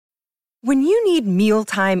When you need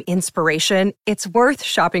mealtime inspiration, it's worth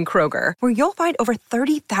shopping Kroger, where you'll find over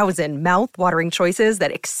 30,000 mouth-watering choices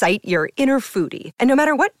that excite your inner foodie. And no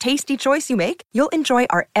matter what tasty choice you make, you'll enjoy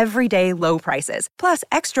our everyday low prices, plus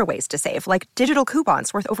extra ways to save, like digital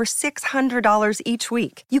coupons worth over $600 each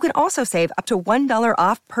week. You can also save up to $1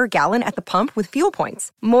 off per gallon at the pump with fuel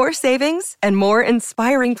points. More savings and more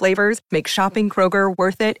inspiring flavors make shopping Kroger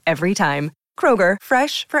worth it every time. Kroger,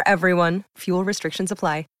 fresh for everyone. Fuel restrictions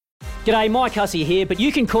apply. G'day, Mike Hussey here, but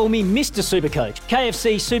you can call me Mr. Supercoach.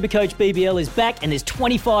 KFC Supercoach BBL is back and there's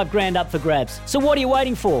 25 grand up for grabs. So what are you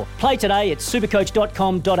waiting for? Play today at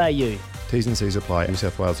supercoach.com.au. T's and C's apply. New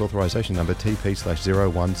South Wales authorisation number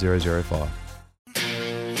TP/01005.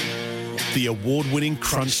 The award-winning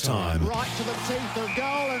Crunch Time. Right to the teeth of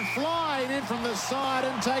goal and flying in from the side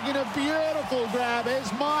and taking a beautiful grab is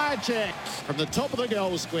Myercheck from the top of the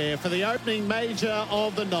goal square for the opening major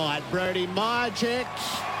of the night. Brodie Myercheck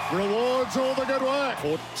rewards all the good work.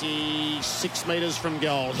 46 metres from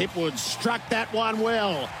goal. Hipwood struck that one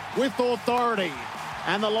well with authority.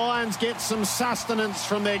 And the Lions get some sustenance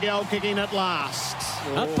from their goal kicking at last.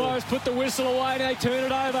 Umpires put the whistle away, they turn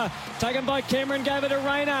it over. Taken by Cameron, gave it to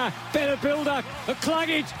Rayner. Better build-up, a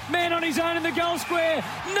Cluggage, man on his own in the goal square.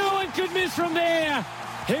 No one could miss from there.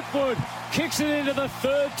 Hipwood kicks it into the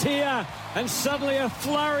third tier. And suddenly a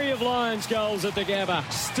flurry of Lions goals at the Gabba.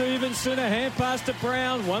 Stevenson, a hand pass to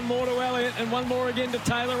Brown. One more to Elliott and one more again to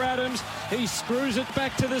Taylor Adams. He screws it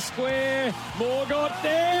back to the square. Moore got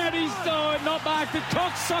there and he's not marked it.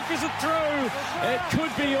 Cox suckers it through. It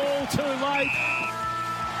could be all too late.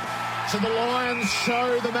 So the Lions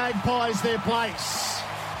show the Magpies their place.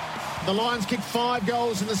 The Lions kicked 5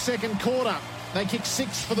 goals in the second quarter. They kicked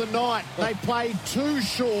 6 for the night. They played 2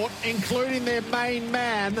 short, including their main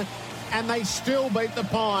man, and they still beat the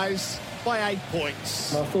Pies by 8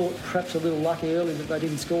 points. I thought perhaps a little lucky early that they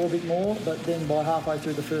didn't score a bit more, but then by halfway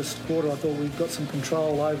through the first quarter I thought we got some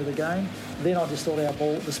control over the game. Then I just thought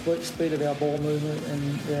the speed of our ball movement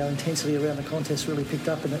and our intensity around the contest really picked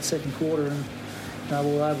up in that second quarter, and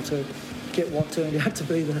we were able to get what turned out to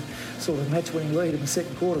be the sort of match-winning lead in the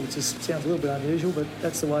second quarter, which sounds a little bit unusual, but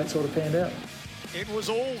that's the way it sort of panned out. It was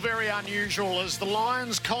all very unusual as the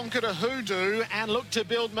Lions conquered a hoodoo and looked to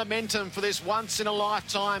build momentum for this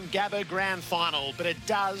once-in-a-lifetime Gabba Grand Final. But it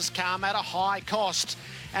does come at a high cost.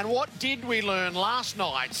 And what did we learn last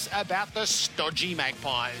night about the stodgy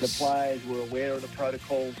Magpies? The players were aware of the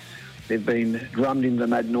protocols. They've been drummed into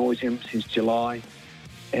them ad nauseum since July.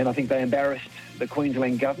 And I think they embarrassed the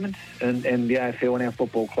Queensland government and the AFL and our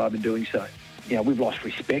football club in doing so. We've lost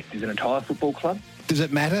respect as an entire football club. Does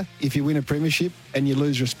it matter if you win a premiership and you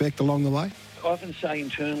lose respect along the way? I often say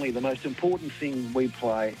internally the most important thing we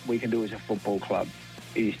can do as a football club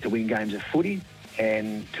is to win games of footy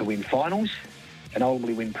and to win finals and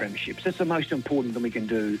ultimately win premierships. That's the most important thing we can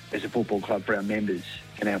do as a football club for our members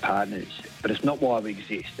and our partners. But it's not why we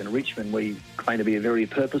exist. In Richmond, we claim to be a very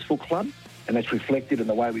purposeful club, and that's reflected in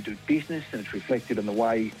the way we do business, and it's reflected in the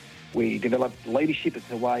way we develop leadership. It's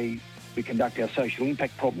the way we conduct our social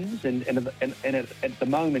impact problems, and at the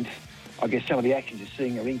moment, I guess some of the actions you're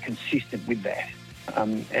seeing are inconsistent with that.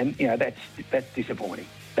 That's disappointing.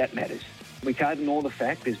 That matters. We can't ignore the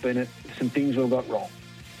fact there's been some things we've got wrong.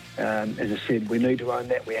 As I said, we need to own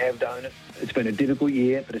that. We have done it. It's been a difficult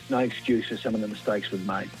year, but it's no excuse for some of the mistakes we've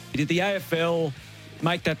made. Did the AFL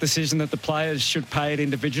make that decision that the players should pay it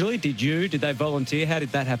individually? Did you? Did they volunteer? How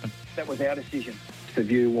did that happen? That was our decision. The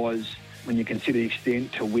view was, when you consider the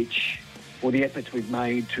extent to which, or the efforts we've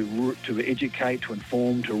made to educate, to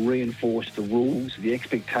inform, to reinforce the rules, the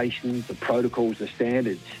expectations, the protocols, the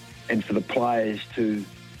standards, and for the players to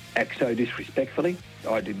act so disrespectfully,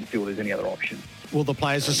 I didn't feel there's any other option. Will the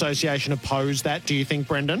Players Association oppose that, do you think,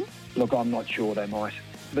 Brendan? Look, I'm not sure they might.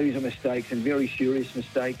 These are mistakes and very serious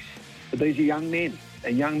mistakes. But these are young men,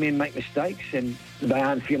 and young men make mistakes, and they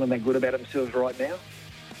aren't feeling that good about themselves right now.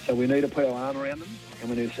 So we need to put our arm around them, and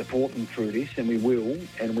we need to support them through this, and we will,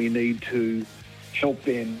 and we need to help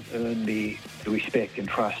them earn the respect and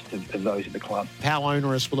trust of those at the club. How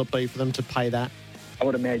onerous will it be for them to pay that? I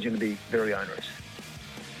would imagine it'd be very onerous.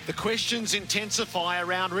 The questions intensify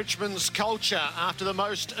around Richmond's culture after the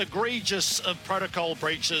most egregious of protocol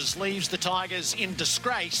breaches leaves the Tigers in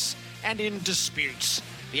disgrace and in dispute.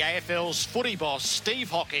 The AFL's footy boss, Steve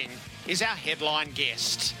Hocking, is our headline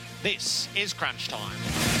guest. This is Crunch Time.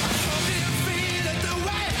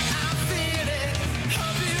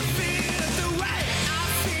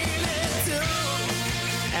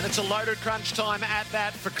 And it's a loaded crunch time at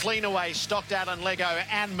that for Cleanaway, Stockdale and Lego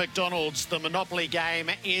and McDonald's. The Monopoly game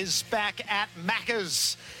is back at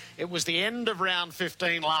Macca's. It was the end of round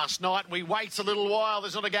 15 last night. We wait a little while.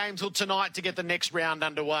 There's not a game till tonight to get the next round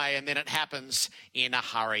underway, and then it happens in a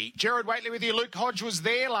hurry. Gerard Whateley with you. Luke Hodge was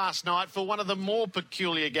there last night for one of the more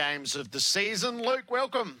peculiar games of the season. Luke,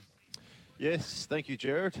 welcome. Yes, thank you,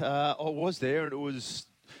 Gerard. I was there, and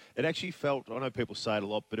it actually felt, I know people say it a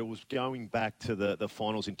lot, but it was going back to the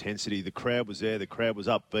finals intensity. The crowd was there. The crowd was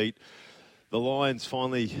upbeat. The Lions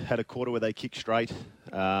finally had a quarter where they kicked straight.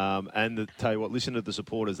 And tell you what, listen to the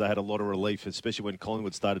supporters. They had a lot of relief, especially when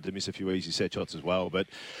Collingwood started to miss a few easy set shots as well. But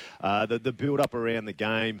the build-up around the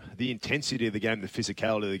game, the intensity of the game, the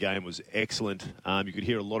physicality of the game was excellent. You could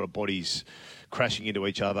hear a lot of bodies crashing into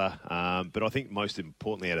each other. But I think most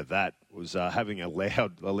importantly out of that was having a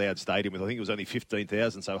loud stadium with, I think it was only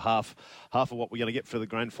 15,000, so half of what we're going to get for the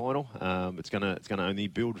grand final. It's going to only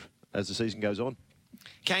build as the season goes on.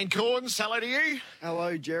 Kane Corns, hello to you.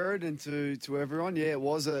 Hello, Gerard, and to everyone. Yeah, it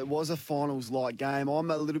was a finals-like game. I'm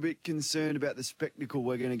a little bit concerned about the spectacle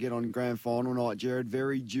we're going to get on grand final night, Gerard.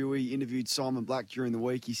 Very dewy. Interviewed Simon Black during the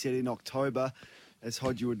week. He said in October, as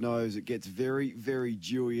Hodgie would know, it gets very, very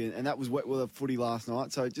dewy, and that was wet weather footy last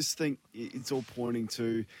night. So I just think it's all pointing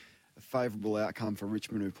to a favourable outcome for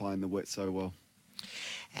Richmond, who play in the wet so well.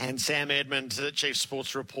 And Sam Edmund, the Chief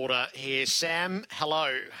Sports Reporter here. Sam,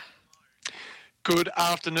 hello. Good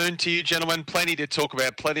afternoon to you, gentlemen. Plenty to talk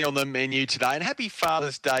about, plenty on the menu today. And happy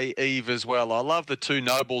Father's Day Eve as well. I love the two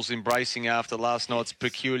nobles embracing after last night's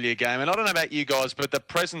peculiar game. And I don't know about you guys, but the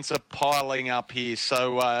presents are piling up here.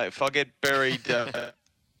 So if I get buried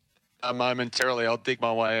momentarily, I'll dig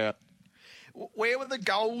my way out. Where were the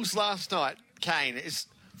goals last night, Kane? Is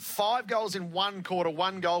 5 goals in one quarter,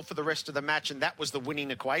 1 goal for the rest of the match, and that was the winning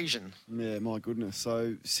equation. Yeah, my goodness.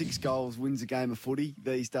 So 6 goals wins a game of footy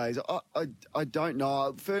these days. I don't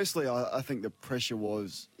know. Firstly, I think the pressure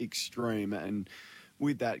was extreme, and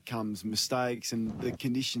with that comes mistakes, and the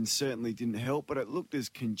conditions certainly didn't help, but it looked as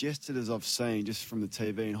congested as I've seen just from the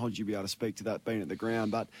TV, and Hodge, you'll be able to speak to that being at the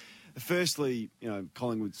ground. But firstly,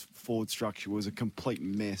 Collingwood's forward structure was a complete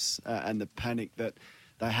mess, and the panic that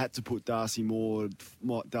they had to put Darcy Moore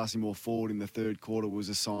forward in the third quarter was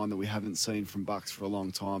a sign that we haven't seen from Bucks for a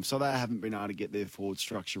long time. So they haven't been able to get their forward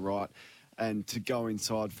structure right. And to go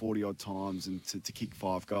inside 40-odd times and to kick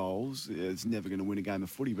 5 goals, it's never going to win a game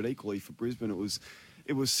of footy. But equally for Brisbane,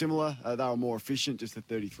 it was similar. They were more efficient, just the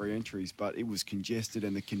 33 entries, but it was congested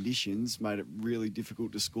and the conditions made it really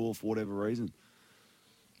difficult to score for whatever reason.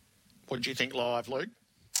 What did you think live, Luke?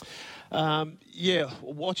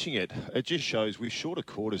 Watching it just shows with shorter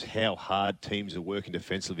quarters how hard teams are working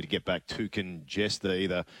defensively to get back to congest the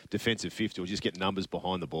either defensive 50 or just get numbers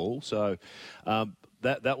behind the ball. So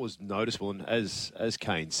that was noticeable. And as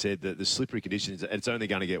Kane said, the slippery conditions, it's only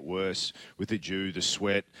going to get worse with the dew, the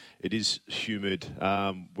sweat. It is humid.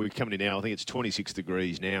 We're coming in now, I think it's 26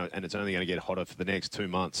 degrees now, and it's only going to get hotter for the next 2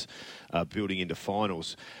 months building into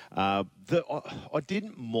finals. I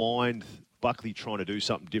didn't mind Buckley trying to do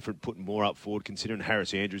something different, putting more up forward, considering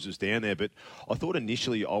Harris Andrews was down there. But I thought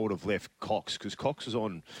initially I would have left Cox, because Cox was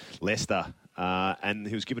on Leicester and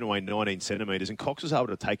he was giving away 19 centimetres, and Cox was able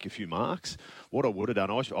to take a few marks. What I would have done,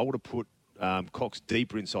 I would have put Cox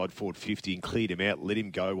deeper inside forward 50 and cleared him out, let him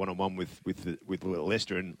go one-on-one with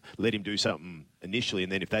Leicester and let him do something initially,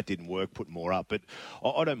 and then if that didn't work, put more up. But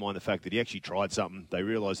I don't mind the fact that he actually tried something. They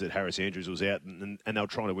realised that Harris Andrews was out, and they were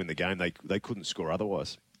trying to win the game. They couldn't score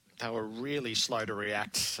otherwise. They were really slow to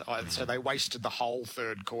react, so they wasted the whole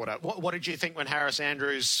third quarter. What did you think when Harris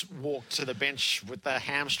Andrews walked to the bench with the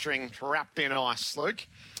hamstring wrapped in ice, Luke?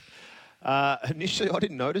 Initially, I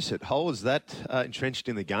didn't notice it. Hull was that entrenched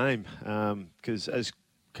in the game because, as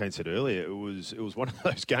Kane said earlier, it was one of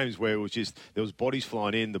those games where it was just there was bodies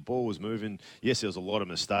flying in, the ball was moving. Yes, there was a lot of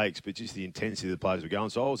mistakes, but just the intensity the players were going.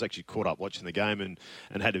 So I was actually caught up watching the game and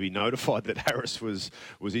had to be notified that Harris was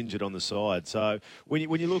injured on the side. So when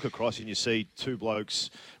you look across and you see 2 blokes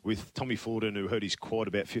with Tommy Fulton, who hurt his quad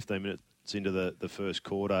about 15 minutes into the first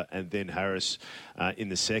quarter, and then Harris in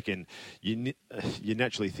the second, you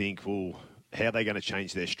naturally think, well, how are they going to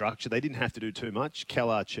change their structure? They didn't have to do too much. Cal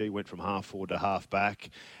Archie went from half forward to half back,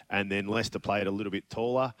 and then Leicester played a little bit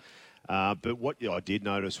taller. But what I did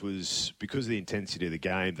notice was, because of the intensity of the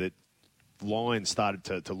game, that Lions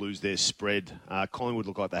started to lose their spread. Collingwood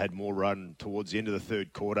looked like they had more run towards the end of the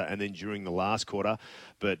third quarter and then during the last quarter.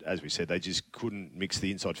 But as we said, they just couldn't mix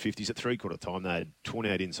the inside 50s. At three-quarter time, they had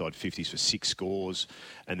 28 inside 50s for 6 scores.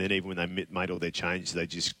 And then even when they made all their changes, they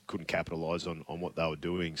just couldn't capitalise on what they were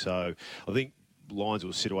doing. So I think Lions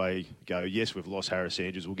will sit away, go, yes, we've lost Harris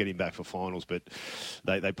Andrews, we'll get him back for finals. But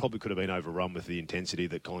they probably could have been overrun with the intensity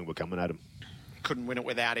that Collingwood were coming at them. Couldn't win it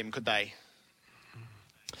without him, could they?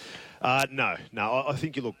 No. I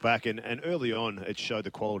think you look back and early on it showed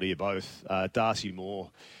the quality of both. Darcy Moore,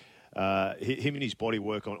 him and his body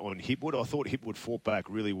work on Hipwood. I thought Hipwood fought back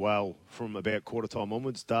really well from about quarter time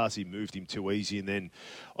onwards. Darcy moved him too easy, and then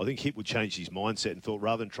I think Hipwood changed his mindset and thought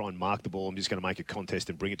rather than try and mark the ball, I'm just going to make a contest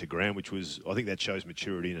and bring it to ground, which was, I think that shows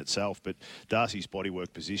maturity in itself. But Darcy's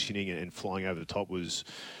bodywork, positioning and flying over the top was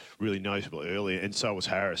really noticeable earlier, and so was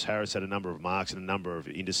Harris. Harris had a number of marks and a number of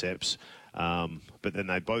intercepts, but then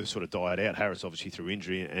they both sort of died out. Harris obviously through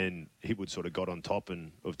injury, and Hipwood sort of got on top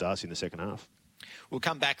of Darcy in the second half. We'll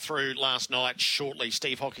come back through last night shortly.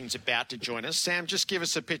 Steve Hocking's about to join us. Sam, just give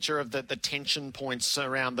us a picture of the tension points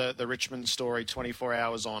around the Richmond story 24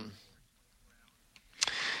 hours on.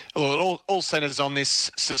 Well, it all centres on this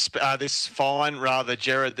fine,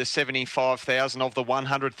 Gerard, the $75,000 of the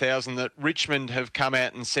 $100,000 that Richmond have come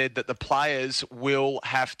out and said that the players will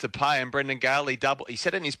have to pay. And Brendan Gale, he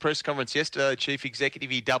said it in his press conference yesterday, Chief Executive,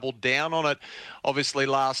 he doubled down on it, obviously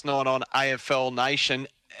last night on AFL Nation.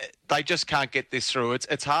 They just can't get this through.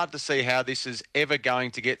 It's hard to see how this is ever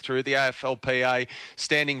going to get through. The AFLPA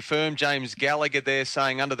standing firm. James Gallagher there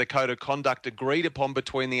saying under the code of conduct agreed upon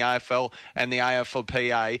between the AFL and the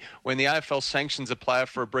AFLPA, when the AFL sanctions a player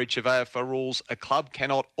for a breach of AFL rules, a club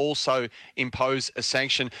cannot also impose a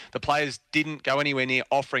sanction. The players didn't go anywhere near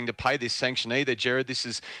offering to pay this sanction either, Gerard. This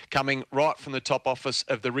is coming right from the top office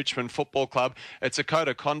of the Richmond Football Club. It's a code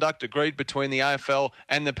of conduct agreed between the AFL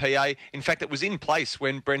and the PA. In fact, it was in place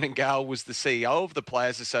when Brendan Gale was the CEO of the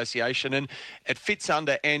Players Association, and it fits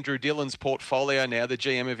under Andrew Dillon's portfolio now, the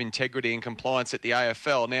GM of Integrity and Compliance at the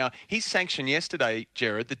AFL. Now, his sanction yesterday,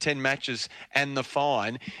 Gerard, the 10 matches and the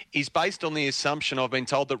fine, is based on the assumption, I've been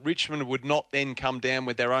told, that Richmond would not then come down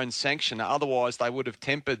with their own sanction. Otherwise, they would have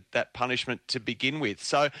tempered that punishment to begin with.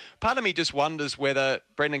 So part of me just wonders whether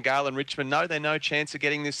Brendan Gale and Richmond know they're no chance of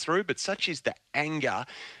getting this through, but such is the anger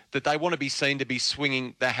that they want to be seen to be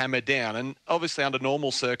swinging the hammer down. And obviously under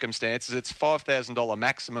normal circumstances, it's $5,000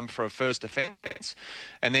 maximum for a first offence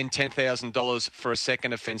and then $10,000 for a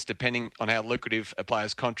second offence, depending on how lucrative a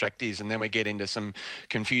player's contract is. And then we get into some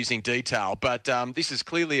confusing detail. But this is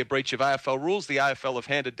clearly a breach of AFL rules. The AFL have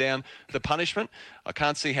handed down the punishment. I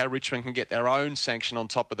can't see how Richmond can get their own sanction on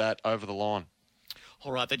top of that over the line.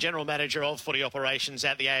 All right, the General Manager of Footy Operations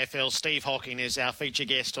at the AFL, Steve Hocking, is our feature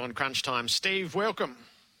guest on Crunch Time. Steve, welcome.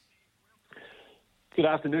 Good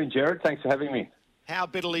afternoon, Gerard. Thanks for having me. How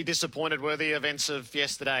bitterly disappointed were the events of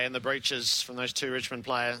yesterday and the breaches from those two Richmond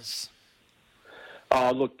players?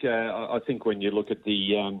 Look, I think when you look at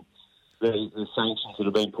the sanctions that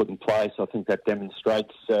have been put in place, I think that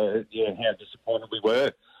demonstrates how disappointed we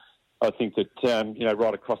were. I think that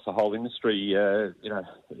right across the whole industry,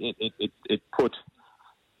 it put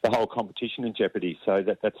the whole competition in jeopardy. So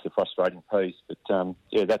that's the frustrating piece. But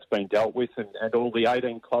that's been dealt with, and all the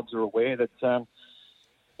 18 clubs are aware that.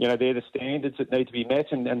 They're the standards that need to be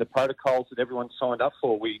met and the protocols that everyone signed up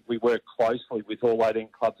for. We work closely with all 18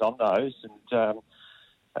 clubs on those, and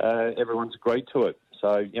everyone's agreed to it.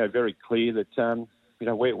 So, very clear that,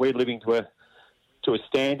 we're living to a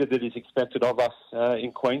standard that is expected of us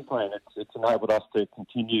in Queensland. It's enabled us to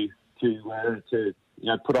continue to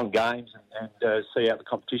put on games and see out the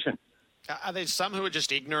competition. Are there some who are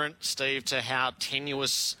just ignorant, Steve, to how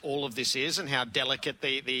tenuous all of this is and how delicate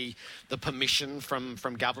the permission from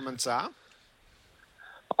governments are?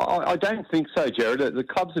 I don't think so, Gerard. The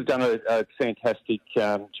clubs have done a fantastic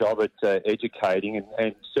job at educating,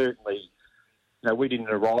 and certainly, we didn't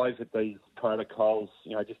arrive at these protocols,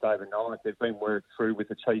 just overnight. They've been worked through with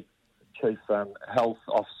the chief health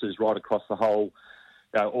officers right across the whole.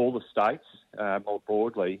 All the states more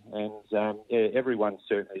broadly, and everyone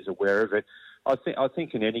certainly is aware of it. I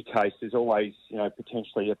think in any case there's always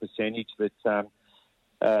potentially a percentage that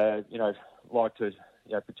like to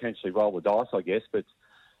potentially roll the dice, I guess. But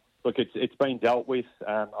look, it's been dealt with.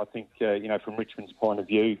 I think from Richmond's point of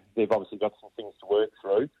view, they've obviously got some things to work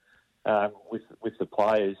through with the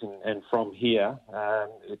players, and from here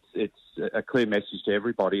it's a clear message to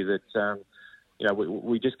everybody that.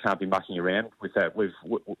 We just can't be mucking around with that.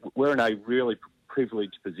 We're in a really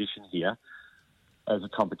privileged position here as a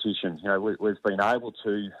competition. We've been able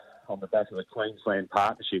to, on the back of the Queensland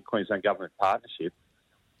Government partnership,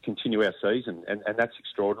 continue our season, and that's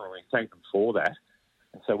extraordinary. We thank them for that.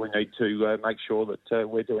 And so we need to make sure that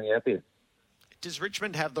we're doing our bit. Does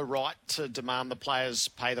Richmond have the right to demand the players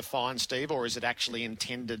pay the fine, Steve, or is it actually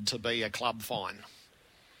intended to be a club fine?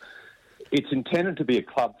 It's intended to be a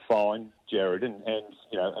club fine, Gerard, and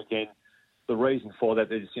again, the reason for that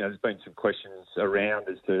is, there's been some questions around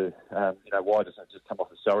as to, why doesn't it just come off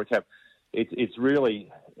the salary cap? it's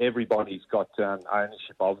really everybody's got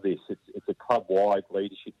ownership of this. It's a club-wide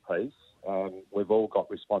leadership piece. We've all got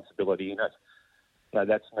responsibility in it.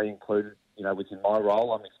 That's me included. Within my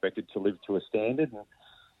role, I'm expected to live to a standard, and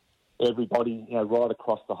everybody, right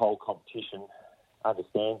across the whole competition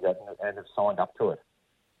understands that and have signed up to it.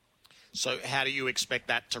 So how do you expect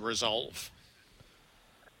that to resolve?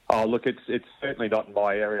 Oh, look, it's certainly not in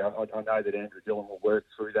my area. I know that Andrew Dillon will work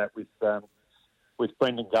through that with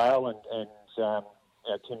Brendan Gale and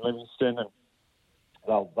Tim Livingston, and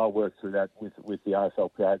they'll work through that with the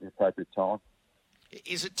AFLPA at the appropriate time.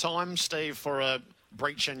 Is it time, Steve, for a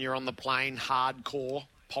breach and you're on the plane hardcore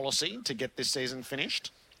policy to get this season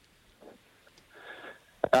finished?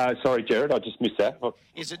 Sorry, Jared, I just missed that.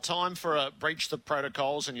 Is it time for a breach the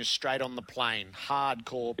protocols and you're straight on the plane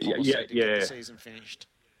hardcore policy to get the season finished?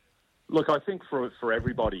 Look, I think for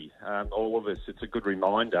everybody, all of us, it's a good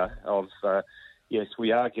reminder of, yes,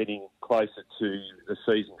 we are getting closer to the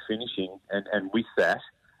season finishing, and with that,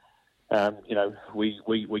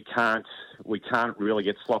 we can't really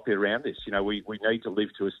get sloppy around this. We need to live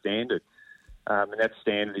to a standard, and that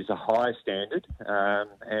standard is a higher standard, and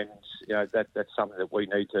that's something that we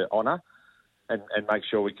need to honour and make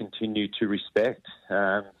sure we continue to respect.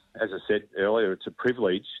 As I said earlier, it's a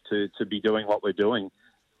privilege to be doing what we're doing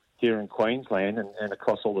here in Queensland and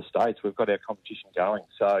across all the states. We've got our competition going.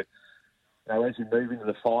 So, as we move into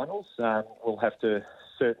the finals, we'll have to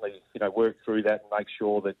certainly, work through that and make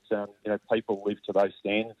sure that, people live to those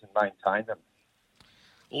standards and maintain them.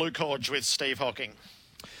 Luke Hodge with Steve Hocking.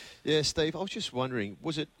 Yeah, Steve, I was just wondering,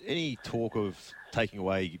 was it any talk of taking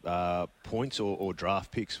away points or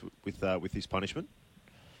draft picks with this punishment?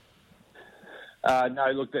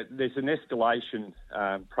 No, look, there's an escalation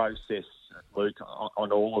process, Luke,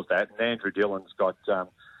 on all of that, and Andrew Dillon's got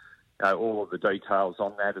all of the details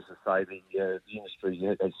on that. As I say, the industry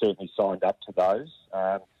has certainly signed up to those,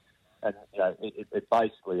 and it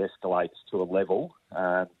basically escalates to a level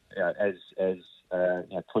as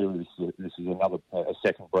clearly this is a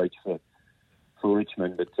second breach for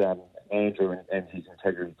Richmond, but Andrew and his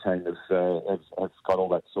integrity team have got all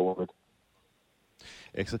that sorted.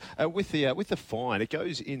 Excellent. With the fine, it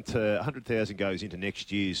goes into 100,000 goes into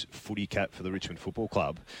next year's footy cap for the Richmond Football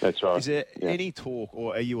Club. That's right. Is there any talk,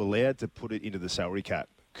 or are you allowed to put it into the salary cap?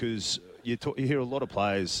 Because you hear a lot of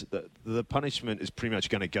players that the punishment is pretty much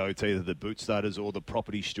going to go to either the boot starters or the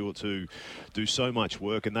property stewards who do so much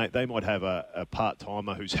work, and they might have a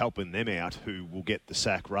part-timer who's helping them out who will get the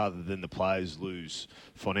sack rather than the players lose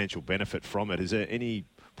financial benefit from it. Is there any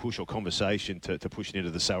push or conversation to push it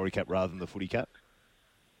into the salary cap rather than the footy cap?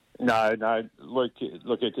 No. Look,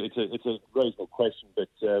 it's a reasonable question, but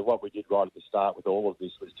what we did right at the start with all of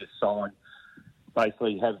this was just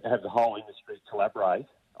basically have the whole industry collaborate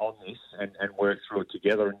on this and work through it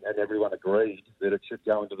together, and everyone agreed that it should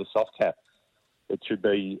go into the soft cap. It should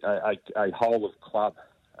be a whole of club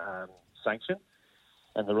sanction,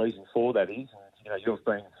 and the reason for that is, you've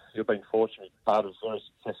been fortunate to be part of very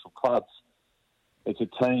successful clubs. It's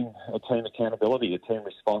a team accountability, a team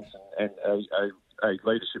response, and a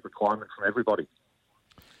leadership requirement from everybody.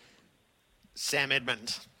 Sam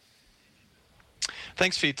Edmund.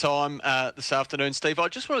 Thanks for your time this afternoon, Steve. I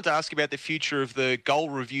just wanted to ask about the future of the goal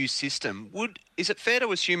review system. Is it fair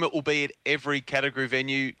to assume it will be at every category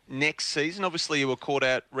venue next season? Obviously, you were caught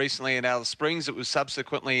out recently in Alice Springs. It was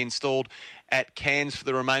subsequently installed at Cairns for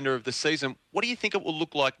the remainder of the season. What do you think it will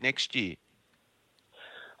look like next year?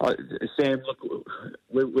 Sam, look,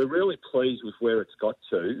 we're really pleased with where it's got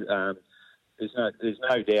to. There's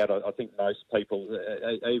no doubt. I think most people,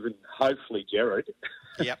 even hopefully Jared,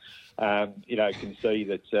 can see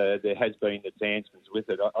that there has been advancements with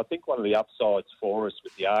it. I think one of the upsides for us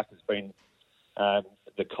with the ARC has been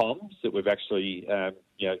the comms that we've actually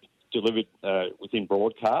delivered within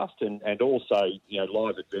broadcast, and also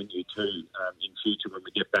live at venue too in future when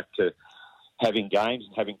we get back to having games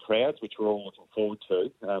and having crowds, which we're all looking forward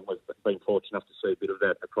to. We've been fortunate enough to see a bit of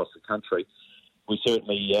that across the country. We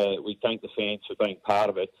certainly we thank the fans for being part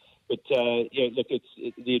of it. But, look,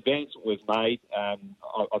 it's the advancement we've made,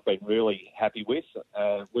 I've been really happy with.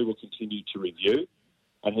 We will continue to review.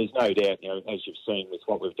 And there's no doubt, as you've seen with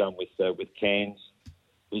what we've done with Cairns,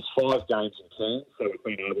 there's 5 games in Cairns, so we've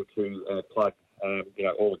been able to plug,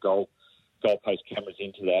 all the goalpost cameras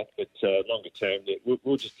into that. But longer term,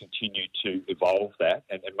 we'll just continue to evolve that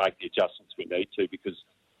and make the adjustments we need to, because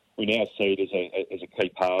we now see it as a key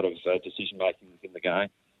part of decision-making within the game.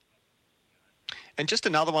 And just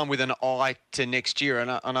another one with an eye to next year,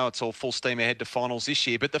 and I know it's all full steam ahead to finals this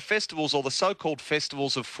year, but the festivals or the so-called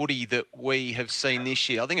festivals of footy that we have seen this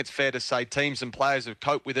year, I think it's fair to say teams and players have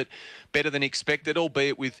coped with it better than expected,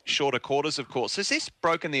 albeit with shorter quarters, of course. Has this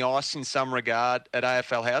broken the ice in some regard at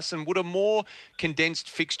AFL House, and would a more condensed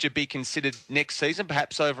fixture be considered next season,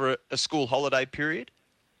 perhaps over a school holiday period?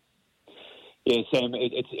 Yeah, Sam,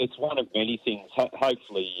 it's one of many things.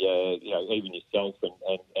 Hopefully, even yourself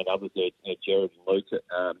and others there, Jared and Luke,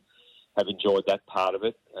 have enjoyed that part of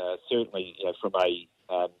it. Certainly, from a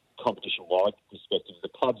competition-wide perspective, the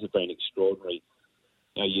clubs have been extraordinary.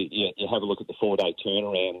 You have a look at the 4-day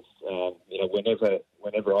turnarounds.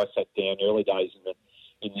 Whenever I sat down early days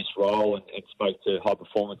in this role and spoke to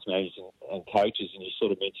high-performance managers and coaches, and you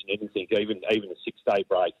sort of mentioned anything, even a 6-day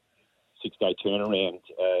break, 6-day turnaround,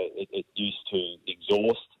 it used to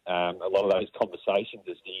exhaust a lot of those conversations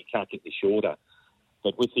as to you can't get this shorter.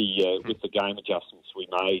 But with the game adjustments we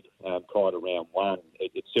made prior to round one,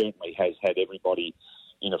 it certainly has had everybody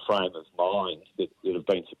in a frame of mind that have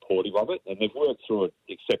been supportive of it, and they've worked through it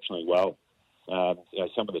exceptionally well.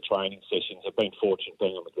 Some of the training sessions, I've been fortunate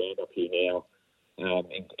being on the ground up here now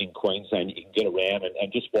in Queensland. You can get around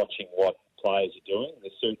and just watching what players are doing.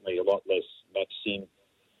 There's certainly a lot less match sim.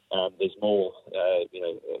 There's more,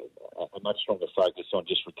 a much stronger focus on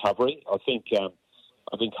just recovery. I think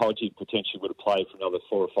Hodgie potentially would have played for another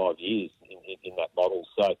 4 or 5 years in that model.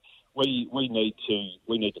 So we need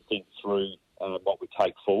to think through what we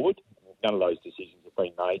take forward. None of those decisions have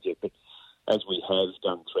been made yet, but as we have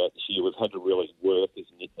done throughout this year, we've had to really work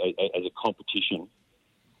as a competition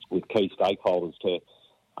with key stakeholders to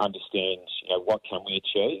understand, what can we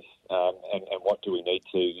achieve and what do we need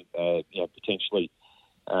to, potentially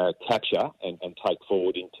capture and take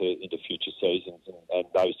forward into future seasons, and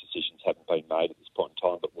those decisions haven't been made at this point in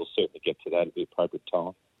time, but we'll certainly get to that at the appropriate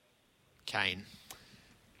time. Kane.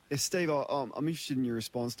 Steve, I'm interested in your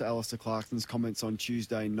response to Alistair Clarkson's comments on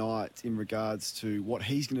Tuesday night in regards to what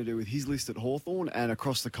he's going to do with his list at Hawthorn and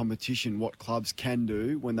across the competition, what clubs can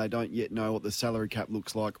do when they don't yet know what the salary cap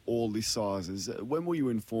looks like or list sizes. When will you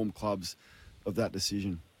inform clubs of that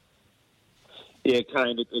decision? Yeah,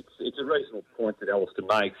 Kane, it's a reasonable point that Alistair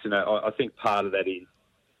makes. I think part of that is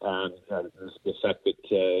the fact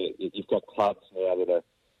that you've got clubs now that are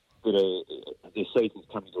their season's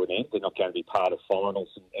coming to an end. They're not going to be part of finals,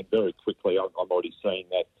 and very quickly I'm already seeing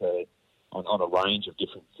that on a range of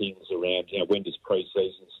different things around. When does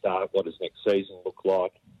pre-season start? What does next season look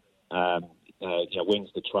like? When's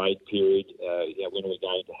the trade period? When are we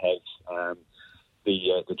going to have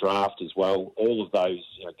the draft as well? All of those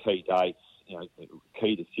key dates.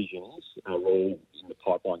 Key decisions are all in the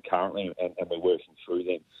pipeline currently, and we're working through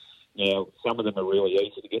them. Now, some of them are really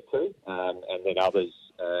easy to get to, and then others,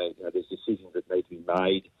 there's decisions that need to be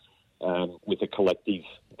made with a collective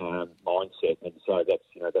mindset, and so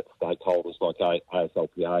that's stakeholders like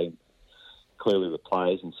AFLPA and clearly the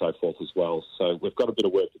players and so forth as well. So we've got a bit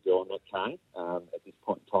of work to do on that, Kane, at this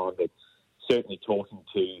point in time, but certainly talking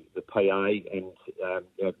to the PA,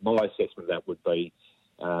 and my assessment of that would be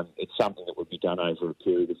it's something that would be done over a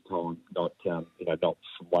period of time, not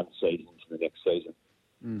from one season to the next season.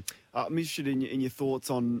 I'm interested in your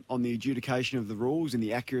thoughts on the adjudication of the rules and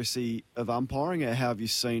the accuracy of umpiring. How have you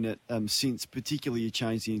seen it since, particularly you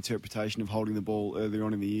changed the interpretation of holding the ball earlier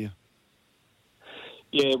on in the year?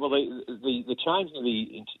 Yeah, well, the change in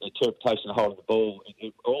the interpretation of holding the ball,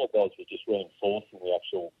 all it was just reinforcing the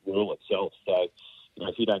actual rule itself. So,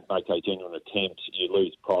 if you don't make a genuine attempt, you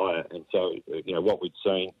lose prior. And so, what we'd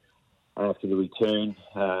seen after the return,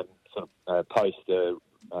 post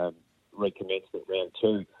recommencement round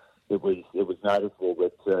two, it was noticeable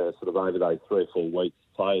that sort of over those 3 or 4 weeks,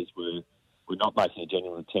 players were not making a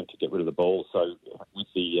genuine attempt to get rid of the ball. So with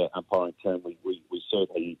the umpiring term, we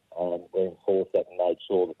certainly reinforced that and made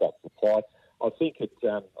sure that that's applied. I think it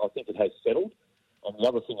has settled. And the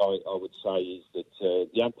other thing I would say is that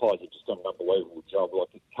the umpires have just done an unbelievable job. Like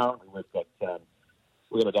currently, we've got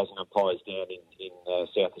a dozen umpires down in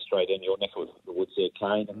South Australia, in your neck of the woods there,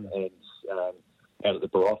 Kane, and out at the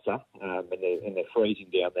Barossa, and they're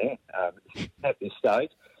freezing down there at this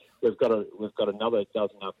stage. We've got another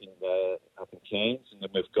dozen up in Cairns, and then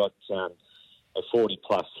we've got a 40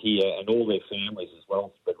 plus here, and all their families as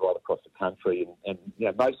well spread right across the country, and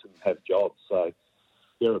most of them have jobs, so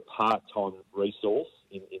they're a part-time resource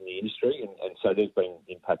in the industry, and so they've been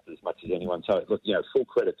impacted as much as anyone. So look, full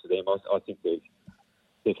credit to them. I think they've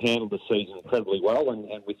handled the season incredibly well, and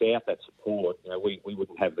without that support, we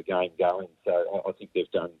wouldn't have the game going. So I think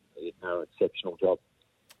they've done an exceptional job.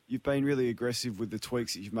 You've been really aggressive with the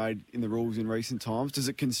tweaks that you've made in the rules in recent times. Does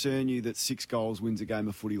it concern you that 6 goals wins a game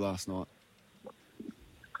of footy last night?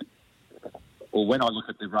 Well, when I look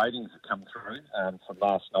at the ratings that come through from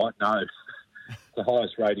last night, no. It's the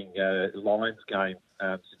highest rating Lions game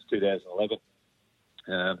since 2011,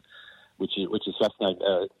 which is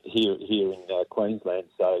fascinating here in Queensland.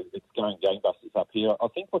 So it's going gangbusters up here. I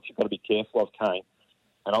think what you've got to be careful of, Kane,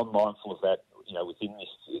 and I'm mindful of that, within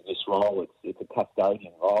this role, it's a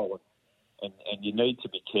custodian role, and you need to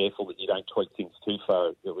be careful that you don't tweak things too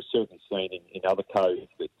far. It was certainly seen in other codes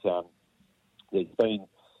that there's been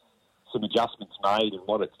some adjustments made, and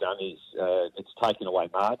what it's done is it's taken away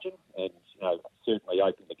margin and certainly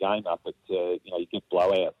opened the game up. But you get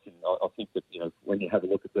blowouts, and I think that when you have a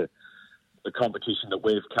look at the competition that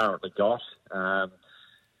we've currently got,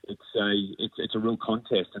 it's a real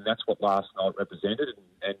contest, and that's what last night represented.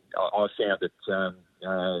 And I found it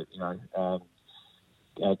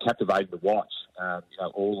captivating to watch.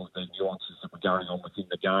 All of the nuances that were going on within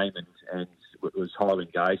the game, and it was highly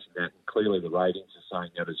engaged in that. And clearly, the ratings are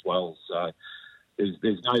saying that as well. So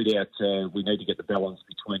there's no doubt we need to get the balance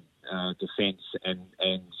between defence and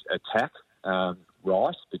attack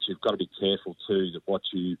right, but you've got to be careful too that what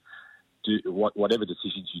you do, whatever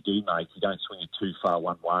decisions you do make, you don't swing it too far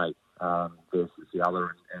one way versus the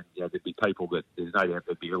other. And there'd be people that there's no doubt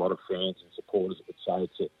there'd be a lot of fans and supporters that would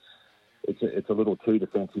say it's a little too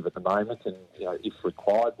defensive at the moment, and if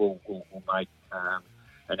required, we'll make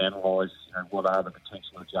and analyse what are the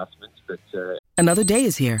potential adjustments. But another day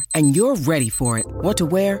is here, and you're ready for it. What to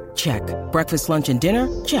wear? Check. Breakfast, lunch, and dinner?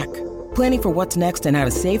 Check. Planning for what's next and how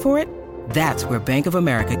to save for it? That's where Bank of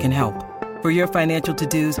America can help. For your financial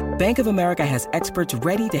to-dos, Bank of America has experts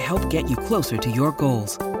ready to help get you closer to your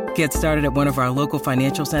goals. Get started at one of our local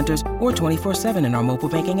financial centers or 24/7 in our mobile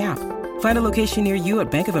banking app. Find a location near you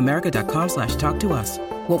at bankofamerica.com/talktous.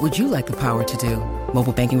 What would you like the power to do?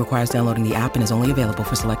 Mobile banking requires downloading the app and is only available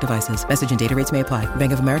for select devices. Message and data rates may apply.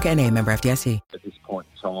 Bank of America N.A., member FDIC. At this point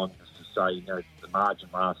in time, just to say, the margin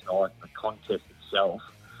last night, the contest itself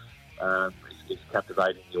is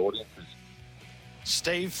captivating the audiences.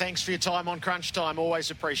 Steve, thanks for your time on Crunch Time.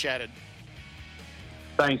 Always appreciated.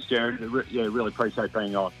 Thanks, Jared. Really appreciate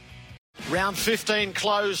being on. Round 15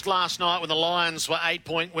 closed last night when the Lions were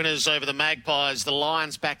 8-point winners over the Magpies. The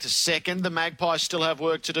Lions back to second. The Magpies still have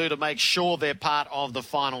work to do to make sure they're part of the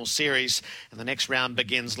final series. And the next round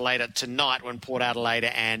begins later tonight when Port Adelaide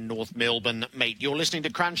and North Melbourne meet. You're listening to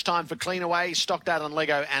Crunch Time for Cleanaway, Stockdale and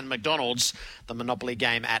Lego and McDonald's. The Monopoly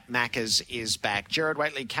game at Macca's is back. Jared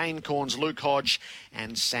Waitley, Kane Corns, Luke Hodge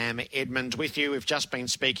and Sam Edmund with you. We've just been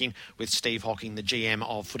speaking with Steve Hocking, the GM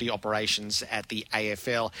of footy operations at the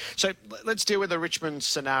AFL. So let's deal with the Richmond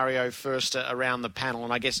scenario first around the panel.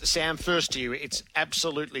 And I guess, Sam, first to you, it's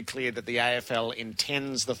absolutely clear that the AFL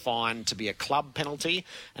intends the fine to be a club penalty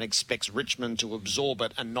and expects Richmond to absorb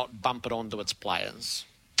it and not bump it onto its players.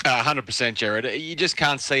 100%, Jared. You just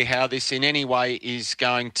can't see how this in any way is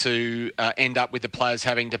going to end up with the players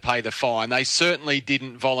having to pay the fine. They certainly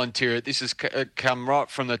didn't volunteer it. This has come right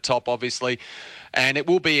from the top, obviously. And it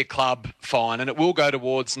will be a club fine, and it will go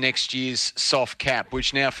towards next year's soft cap,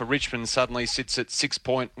 which now for Richmond suddenly sits at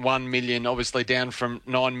 6.1 million, obviously down from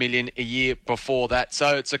 9 million a year before that.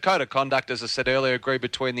 So it's a code of conduct, as I said earlier, agreed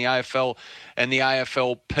between the AFL and the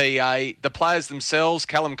AFLPA. The players themselves,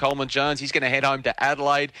 Callum Coleman-Jones, he's going to head home to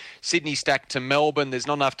Adelaide. Sydney Stack to Melbourne. There's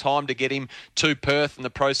not enough time to get him to Perth and the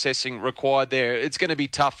processing required there. It's going to be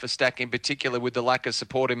tough for Stack in particular with the lack of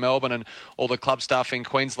support in Melbourne and all the club staff in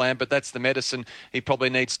Queensland, but that's the medicine he probably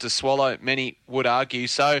needs to swallow, many would argue.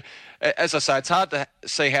 So, as I say, it's hard to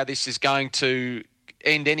see how this is going to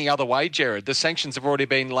end any other way, Jared. The sanctions have already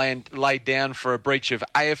been laid down for a breach of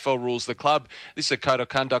AFL rules. The club, this is a code of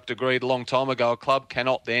conduct agreed a long time ago. A club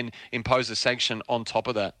cannot then impose a sanction on top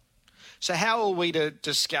of that. So how are we to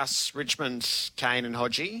discuss Richmond, Kane and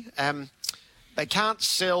Hodgie? They can't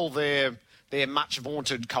sell their much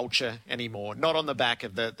vaunted culture anymore, not on the back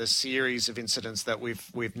of the series of incidents that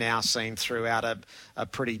we've now seen throughout a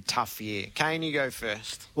pretty tough year. Kane, you go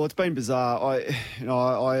first. Well, it's been bizarre.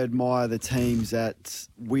 I admire the teams that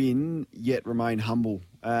win yet remain humble,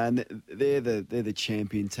 and they're the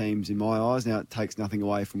champion teams in my eyes. Now, it takes nothing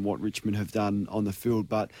away from what Richmond have done on the field,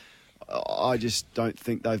 but I just don't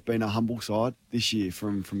think they've been a humble side this year,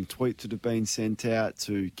 from tweets that have been sent out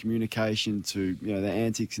to communication to the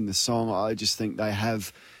antics in the song. I just think they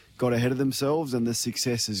have got ahead of themselves and the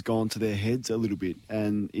success has gone to their heads a little bit,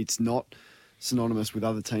 and it's not synonymous with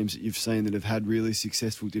other teams that you've seen that have had really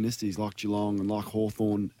successful dynasties like Geelong and like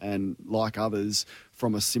Hawthorn and like others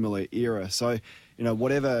from a similar era. So,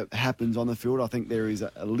 whatever happens on the field, I think there is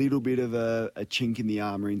a little bit of a chink in the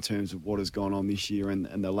armour in terms of what has gone on this year and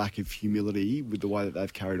the lack of humility with the way that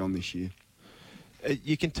they've carried on this year.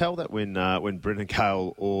 You can tell that when Brendan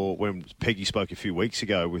Gale or when Peggy spoke a few weeks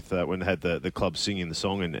ago with when they had the club singing the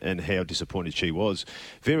song and how disappointed she was.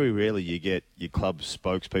 Very rarely you get your club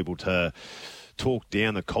spokespeople to talk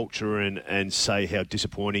down the culture and say how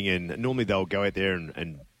disappointing, and normally they'll go out there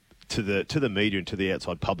and to the media and to the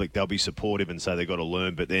outside public, they'll be supportive and say they've got to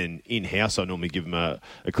learn, but then in-house I normally give them a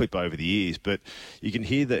clip over the ears. But you can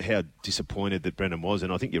hear that how disappointed that Brendan was,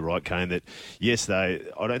 and I think you're right, Kane, that yes, I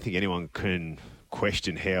don't think anyone can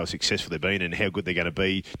question how successful they've been and how good they're going to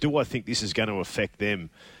be. Do I think this is going to affect them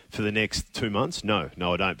for the next 2 months? No,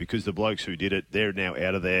 I don't, because the blokes who did it, they're now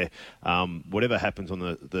out of there. Whatever happens on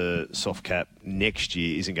the soft cap next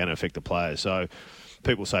year isn't going to affect the players. So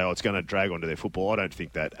people say, it's going to drag onto their football. I don't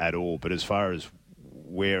think that at all. But as far as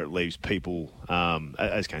where it leaves people,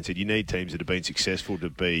 as Kane said, you need teams that have been successful to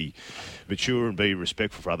be mature and be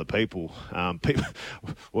respectful for other people.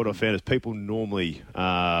 What I found is people normally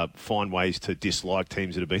find ways to dislike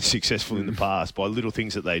teams that have been successful in the past by little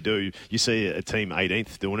things that they do. You see a team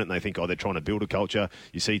 18th doing it and they think, they're trying to build a culture.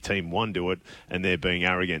 You see team 1 do it and they're being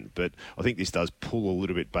arrogant. But I think this does pull a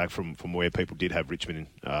little bit back from where people did have Richmond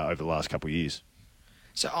over the last couple of years.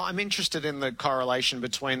 So I'm interested in the correlation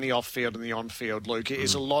between the off-field and the on-field, Luke.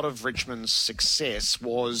 Is a lot of Richmond's success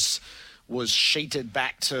was sheeted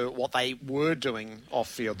back to what they were doing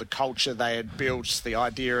off-field, the culture they had built, the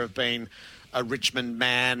idea of being a Richmond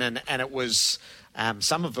man, and it was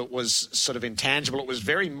some of it was sort of intangible. It was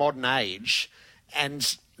very modern age,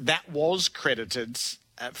 and that was credited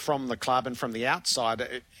from the club and from the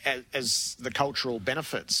outside as the cultural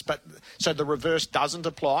benefits. But so the reverse doesn't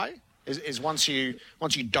apply. Is once you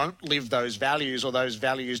don't live those values, or those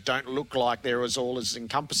values don't look like they're all as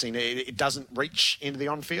encompassing, it doesn't reach into the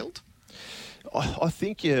on-field? I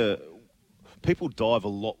think people dive a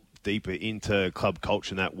lot deeper into club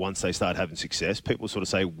culture and that once they start having success. People sort of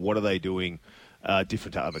say, what are they doing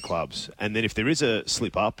different to other clubs? And then if there is a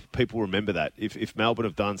slip up, people remember that. If Melbourne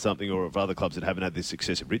have done something, or if other clubs that haven't had this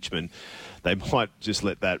success at Richmond, they might just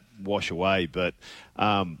let that wash away. But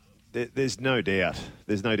there's no doubt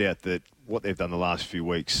that what they've done the last few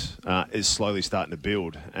weeks is slowly starting to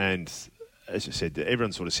build. And as I said,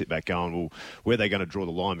 everyone sort of sit back going, well, where are they going to draw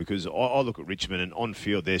the line? Because I look at Richmond and on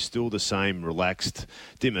field, they're still the same relaxed.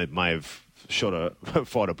 Dimmer may have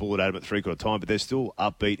fired a bullet at them at three-quarter time, but they're still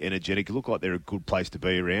upbeat, energetic. It look like they're a good place to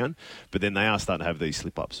be around. But then they are starting to have these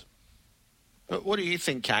slip-ups. What do you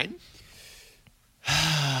think, Kane?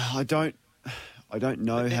 I don't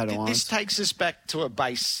know how to answer. This takes us back to a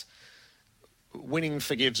base. Winning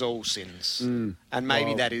forgives all sins. And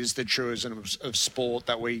maybe that is the truism of sport,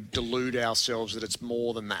 that we delude ourselves that it's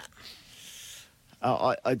more than that.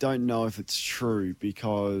 I don't know if it's true,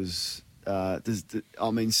 because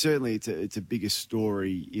certainly it's a bigger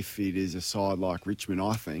story if it is a side like Richmond,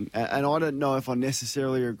 I think. And I don't know if I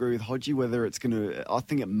necessarily agree with Hodgie whether it's going to... I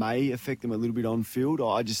think it may affect them a little bit on field.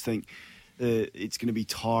 I just think it's going to be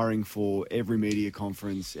tiring for every media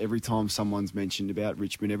conference, every time someone's mentioned about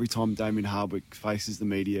Richmond, every time Damien Hardwick faces the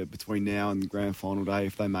media between now and the grand final day,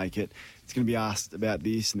 if they make it, it's going to be asked about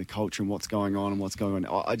this and the culture and what's going on and what's going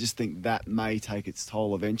on. I just think that may take its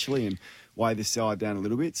toll eventually and weigh the side down a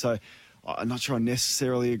little bit. So I'm not sure I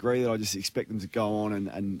necessarily agree that I just expect them to go on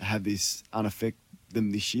and have this unaffect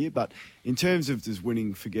them this year. But in terms of does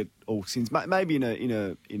winning forget all sins, maybe in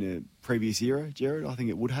a previous era, Jared, I think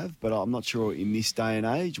it would have, but I'm not sure in this day and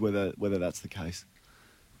age whether that's the case.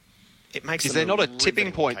 It makes is there not a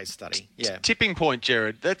tipping point? Case study? Yeah. Tipping point,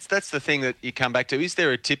 Jared. That's the thing that you come back to. Is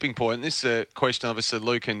there a tipping point? And this is a question obviously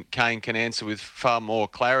Luke and Kane can answer with far more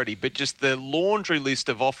clarity, but just the laundry list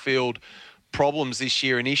of off-field problems this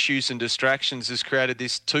year and issues and distractions has created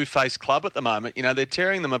this two-faced club at the moment. You know, they're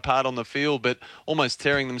tearing them apart on the field, but almost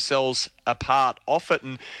tearing themselves apart off it.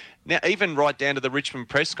 And now, even right down to the Richmond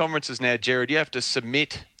press conferences now, Jared, you have to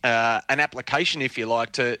submit an application, if you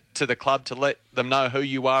like, to the club to let them know who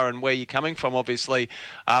you are and where you're coming from, obviously,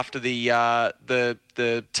 after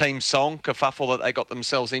the team song kerfuffle that they got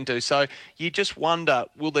themselves into. So you just wonder,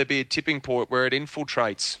 will there be a tipping point where it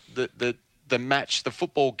infiltrates the match, the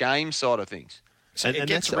football game side of things? So it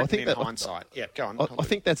gets written in hindsight. Yeah, go on. I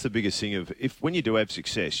think that's the biggest thing of when you do have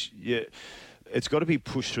success, it's got to be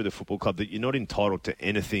pushed through the football club that you're not entitled to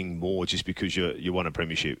anything more just because you won a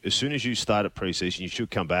premiership. As soon as you start at pre-season, you should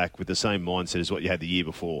come back with the same mindset as what you had the year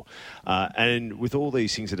before. And with all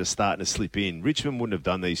these things that are starting to slip in, Richmond wouldn't have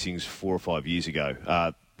done these things 4 or 5 years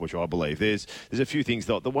ago. Which I believe. There's a few things.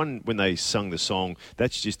 The one when they sung the song,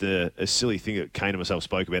 that's just a silly thing that Kane and myself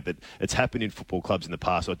spoke about, that it's happened in football clubs in the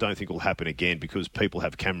past. I don't think it will happen again because people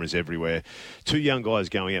have cameras everywhere. 2 young guys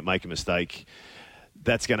going out, make a mistake.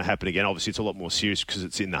 that's going to happen again. Obviously, it's a lot more serious because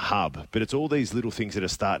it's in the hub. But it's all these little things that are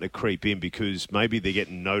starting to creep in because maybe they're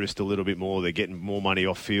getting noticed a little bit more. They're getting more money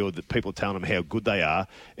off field. That people are telling them how good they are.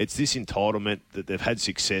 It's this entitlement that they've had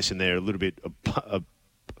success and they're a little bit,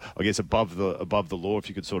 I guess, above the law, if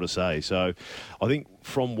you could sort of say. So I think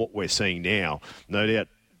from what we're seeing now, no doubt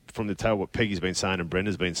from the tail what Peggy's been saying and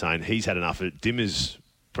Brenda's been saying, he's had enough of it. Dimmer's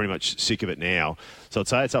pretty much sick of it now. So I'd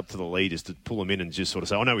say it's up to the leaders to pull them in and just sort of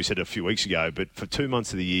say, I know we said it a few weeks ago, but for 2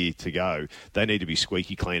 months of the year to go, they need to be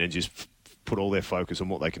squeaky clean and just put all their focus on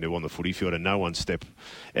what they can do on the footy field and no one step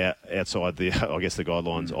outside the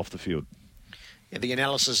guidelines off the field. Yeah, the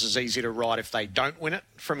analysis is easy to write if they don't win it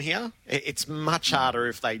from here. It's much harder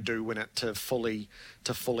if they do win it to fully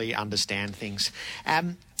understand things.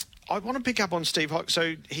 I want to pick up on Steve Hock.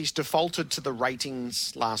 So he's defaulted to the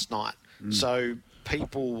ratings last night. So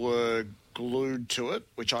people were glued to it,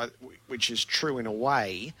 which is true in a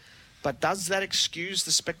way. But does that excuse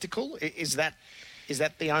the spectacle? Is that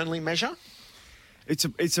the only measure?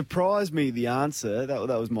 It surprised me, the answer. That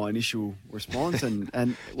was my initial response. And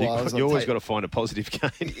well, you always got to find a positive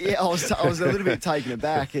gain. Yeah, I was a little bit taken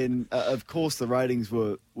aback. And, of course, the ratings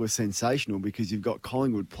were sensational because you've got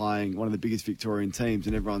Collingwood playing one of the biggest Victorian teams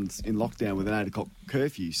and everyone's in lockdown with an 8 o'clock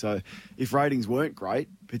curfew. So if ratings weren't great,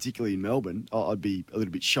 particularly in Melbourne, I'd be a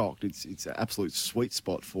little bit shocked. It's an absolute sweet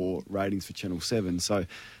spot for ratings for Channel 7. So...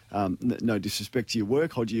 no disrespect to your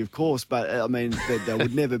work, Hodgie, of course, but I mean, they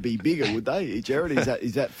would never be bigger, would they, Jared?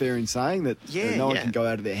 Is that fair in saying that no one can go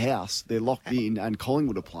out of their house? They're locked in, and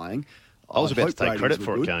Collingwood are playing. I was about to take credit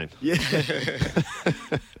for it, Kane. Yeah.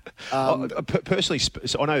 Personally,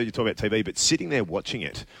 I know you talk about TV, but sitting there watching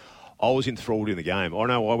it, I was enthralled in the game. I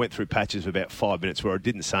know I went through patches of about 5 minutes where I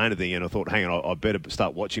didn't say anything, and I thought, hang on, I better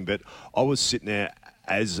start watching. But I was sitting there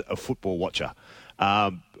as a football watcher.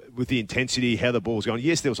 With the intensity, how the ball's going.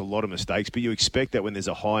 Yes, there was a lot of mistakes, but you expect that when there's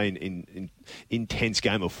a high intense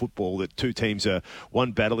game of football, that two teams are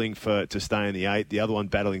one battling to stay in the 8, the other one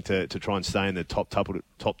battling to try and stay in the top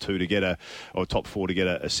 2 to get or top 4 to get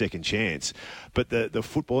a second chance. But the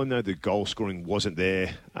football, even though the goal scoring wasn't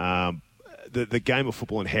there, the game of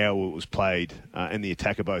football and how it was played and the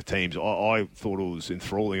attack of both teams, I thought it was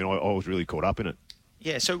enthralling, and I was really caught up in it.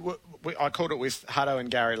 Yeah, so I called it with Hutto and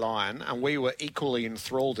Gary Lyon, and we were equally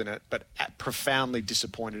enthralled in it, but profoundly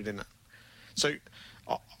disappointed in it. So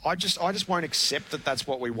I just won't accept that that's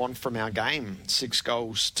what we want from our game, 6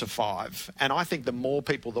 goals to 5. And I think the more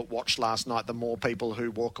people that watched last night, the more people who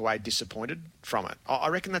walk away disappointed from it. I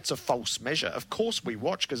reckon that's a false measure. Of course we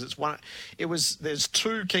watch because there's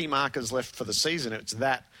 2 key markers left for the season. It's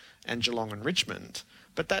that and Geelong and Richmond.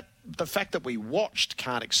 But the fact that we watched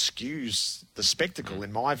can't excuse the spectacle,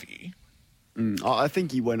 in my view. I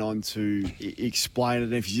think he went on to explain it.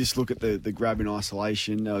 And if you just look at the grab in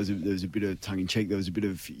isolation, there was a bit of tongue-in-cheek. There was a bit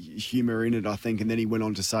of humour in it, I think. And then he went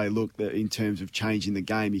on to say, look, that in terms of changing the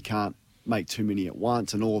game, you can't make too many at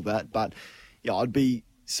once and all of that. But yeah, I'd be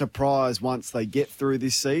surprised once they get through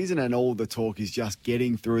this season, and all the talk is just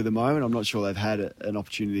getting through the moment. I'm not sure they've had an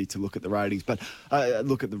opportunity to look at the ratings, but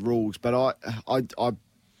look at the rules. But I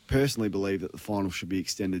personally believe that the final should be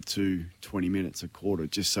extended to 20 minutes, a quarter,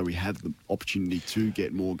 just so we have the opportunity to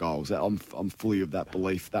get more goals. I'm fully of that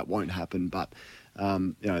belief. That won't happen, but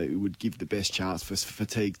it would give the best chance for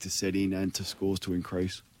fatigue to set in and to scores to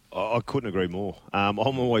increase. I couldn't agree more. I'm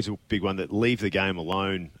always a big one that leave the game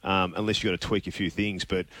alone unless you've got to tweak a few things.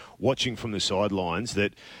 But watching from the sidelines,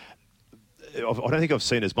 that I don't think I've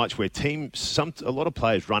seen as much where a lot of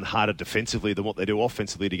players run harder defensively than what they do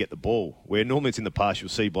offensively to get the ball. Where normally it's in the past, you'll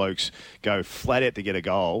see blokes go flat out to get a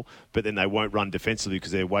goal, but then they won't run defensively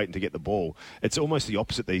because they're waiting to get the ball. It's almost the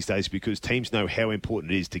opposite these days because teams know how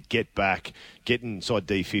important it is to get back, get inside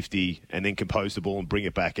D50, and then compose the ball and bring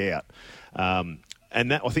it back out. And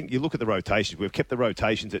that, I think you look at the rotations. We've kept the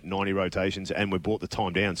rotations at 90 rotations and we've brought the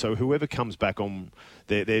time down. So whoever comes back on,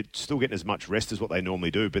 they're still getting as much rest as what they normally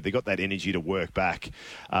do, but they've got that energy to work back.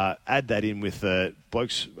 Add that in with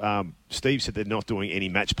blokes. Steve said they're not doing any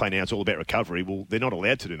match play now. It's all about recovery. Well, they're not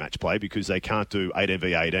allowed to do match play because they can't do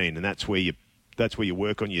 18v18, and that's where you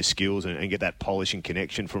work on your skills and get that polish and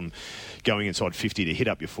connection from going inside 50 to hit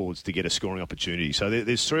up your forwards to get a scoring opportunity. So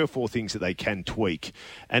there's 3 or 4 things that they can tweak.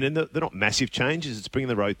 And then they're not massive changes. It's bringing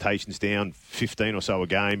the rotations down 15 or so a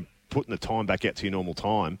game, putting the time back out to your normal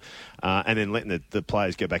time, and then letting the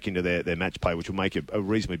players go back into their match play, which will make a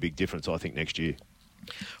reasonably big difference, I think, next year.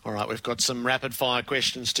 All right, we've got some rapid-fire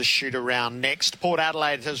questions to shoot around next. Port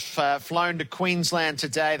Adelaide has flown to Queensland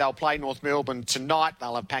today. They'll play North Melbourne tonight.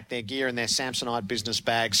 They'll have packed their gear in their Samsonite business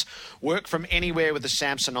bags. Work from anywhere with the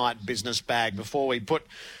Samsonite business bag. Before we put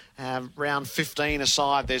Round 15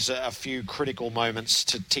 aside, there's a few critical moments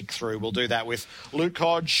to tick through. We'll do that with Luke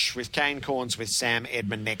Hodge, with Kane Corns, with Sam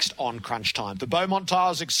Edmund next on Crunch Time. The Beaumont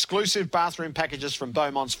Tiles exclusive bathroom packages from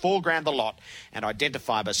Beaumont's $4,000 a lot, and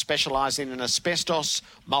Identifiber specialising in asbestos,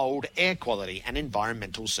 mould, air quality and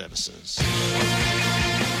environmental services.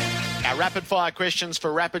 Our rapid fire questions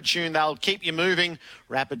for Rapid Tune. They'll keep you moving.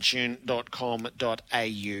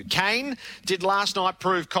 rapidtune.com.au. Kane, did last night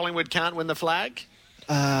prove Collingwood can't win the flag?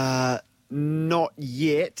 Not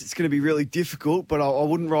yet. It's going to be really difficult, but I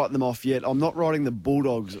wouldn't write them off yet. I'm not writing the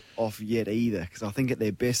Bulldogs off yet either, because I think at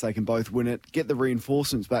their best they can both win it, get the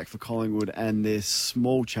reinforcements back for Collingwood, and there's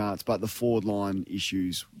small chance, but the forward line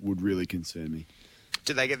issues would really concern me.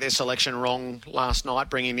 Did they get their selection wrong last night,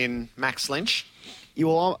 bringing in Max Lynch? Yeah,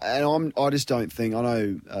 well, I just don't think... I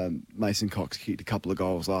know Mason Cox kicked a couple of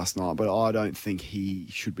goals last night, but I don't think he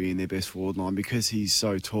should be in their best forward line because he's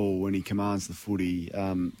so tall when he commands the footy.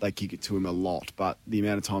 They kick it to him a lot, but the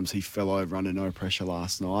amount of times he fell over under no pressure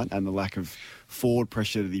last night and the lack of forward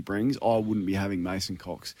pressure that he brings, I wouldn't be having Mason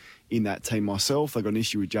Cox in that team myself. They've got an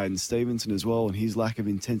issue with Jaden Stevenson as well and his lack of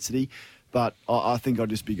intensity, but I think I'd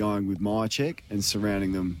just be going with Myercheck and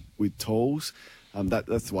surrounding them with tools.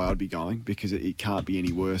 That's the way I'd be going because it can't be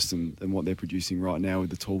any worse than what they're producing right now with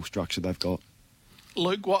the tall structure they've got.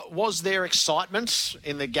 Luke, what was there excitement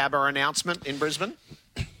in the Gabba announcement in Brisbane?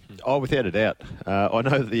 Oh, without a doubt. I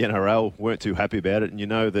know that the NRL weren't too happy about it, and you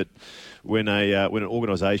know that when an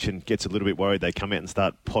organisation gets a little bit worried, they come out and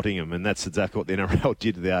start potting them, and that's exactly what the NRL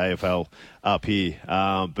did to the AFL up here.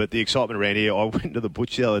 But the excitement around here, I went to the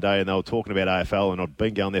Butch the other day, and they were talking about AFL, and I'd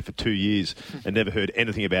been going there for 2 years and never heard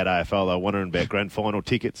anything about AFL. They were wondering about grand final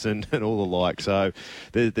tickets and all the like. So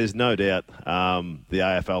there's no doubt the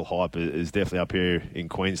AFL hype is definitely up here in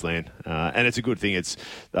Queensland, and it's a good thing. It's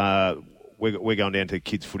We're going down to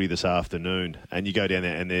kids' footy this afternoon, and you go down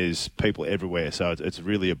there and there's people everywhere. So it's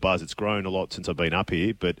really a buzz. It's grown a lot since I've been up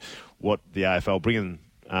here, but what the AFL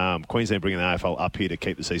Queensland bringing the AFL up here to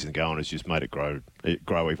keep the season going has just made it grow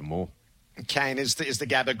even more. Kane, is the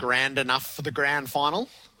Gabba grand enough for the grand final?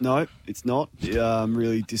 No, it's not. I'm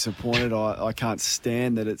really disappointed. I can't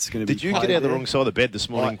stand that it's going to be Did you get out the wrong side of the bed this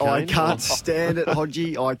morning, Kane? I can't stand it,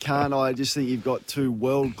 Hodgie. I can't. I just think you've got two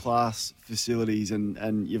world-class facilities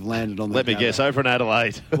and you've landed on the Let me guess, over in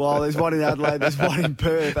Adelaide. Well, there's one in Adelaide, there's one in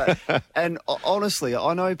Perth. And honestly,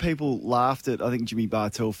 I know people laughed at, I think Jimmy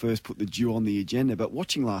Bartell first put the Dew on the agenda, but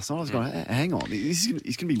watching last night, I was going, hang on, it's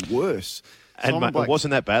going to be worse. And mate, it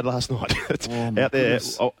wasn't that bad last night. Out there,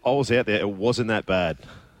 I was out there. It wasn't that bad.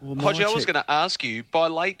 Well, Hodgie, I was going to ask you, by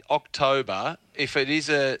late October, if it is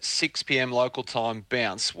a 6 p.m. local time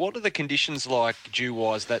bounce, what are the conditions like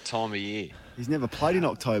dew-wise that time of year? He's never played in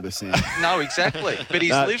October, Sam. No, exactly. But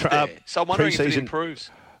he's lived there. So I'm wondering if it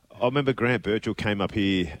improves. I remember Grant Birchall came up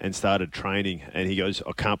here and started training, and he goes,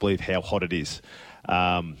 I can't believe how hot it is.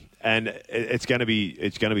 And it's going to be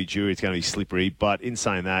dewy, it's going to be slippery. But in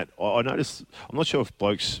saying that, I noticed, I'm not sure if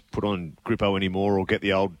blokes put on Grippo anymore or get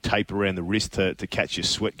the old tape around the wrist to catch your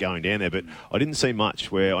sweat going down there. But I didn't see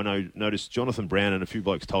much where I noticed Jonathan Brown and a few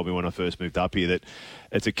blokes told me when I first moved up here that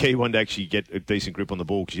it's a key one to actually get a decent grip on the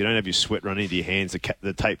ball because you don't have your sweat running into your hands.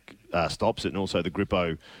 The tape stops it, and also the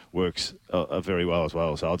Grippo works very well as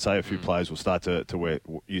well. So I'd say a few players will start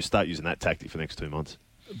start using that tactic for the next 2 months.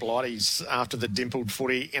 Blighty's after the dimpled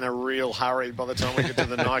footy in a real hurry by the time we get to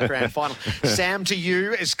the night grand final. Sam, to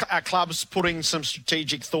you, are clubs putting some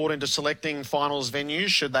strategic thought into selecting finals venues?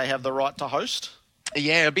 Should they have the right to host?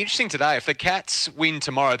 Yeah, it'll be interesting today. If the Cats win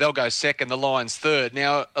tomorrow, they'll go second, the Lions third.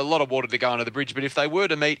 Now, a lot of water to go under the bridge, but if they were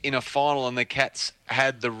to meet in a final and the Cats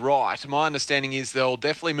had the right, my understanding is they'll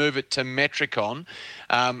definitely move it to Metricon,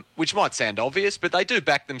 which might sound obvious, but they do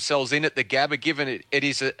back themselves in at the Gabba, given it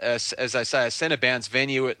is, as they say, a centre bounce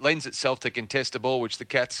venue. It lends itself to contest a ball, which the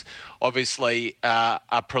Cats obviously are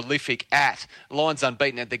prolific at. Lions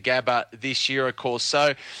unbeaten at the Gabba this year, of course.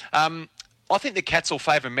 So I think the Cats will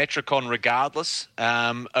favour Metricon regardless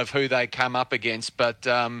of who they come up against, but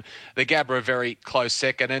the Gabba are very close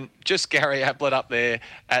second. And just Gary Ablett up there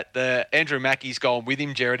at the Andrew Mackey's gone with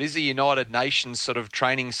him, Jared. Is the United Nations sort of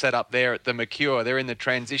training set up there at the Mercure? They're in the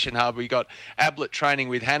transition hub. We got Ablett training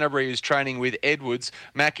with Hanbury, who's training with Edwards.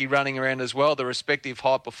 Mackey running around as well, the respective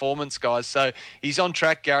high performance guys. So he's on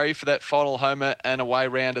track, Gary, for that final home and away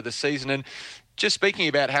round of the season. And just speaking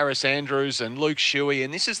about Harris Andrews and Luke Shuey,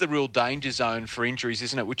 and this is the real danger zone for injuries,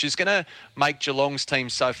 isn't it? Which is going to make Geelong's team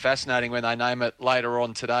so fascinating when they name it later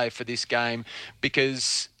on today for this game,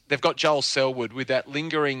 because they've got Joel Selwood with that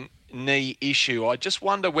lingering knee issue. I just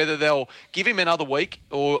wonder whether they'll give him another week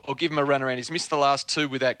or give him a run around. He's missed the last 2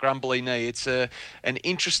 with that grumbly knee. It's an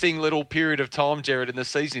interesting little period of time, Jared, in the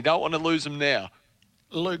season. You don't want to lose him now.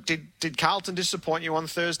 Luke, did Carlton disappoint you on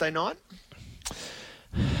Thursday night?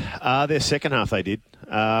 Their second half they did.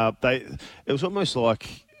 It was almost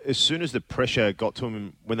like as soon as the pressure got to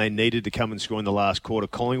them when they needed to come and score in the last quarter,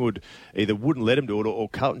 Collingwood either wouldn't let them do it or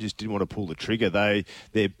Carlton just didn't want to pull the trigger.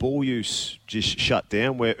 Their ball use just shut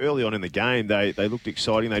down, where early on in the game they looked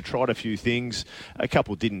exciting. They tried a few things. A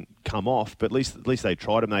couple didn't come off, but at least they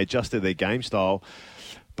tried them. They adjusted their game style.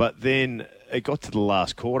 But then it got to the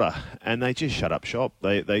last quarter and they just shut up shop.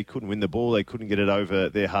 They couldn't win the ball. They couldn't get it over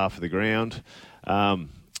their half of the ground.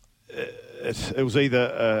 It was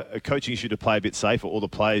either a coaching issue to play a bit safer or the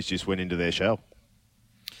players just went into their shell.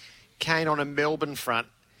 Kane, on a Melbourne front,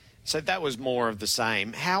 so that was more of the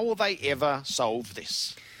same. How will they ever solve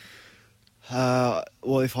this? Well,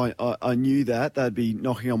 if I knew that, they'd be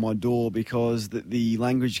knocking on my door, because the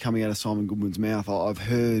language coming out of Simon Goodwin's mouth, I've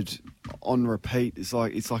heard on repeat. It's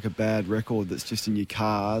like a bad record that's just in your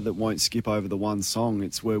car that won't skip over the one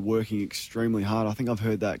song. We're working extremely hard. I think I've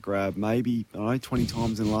heard that grab maybe 20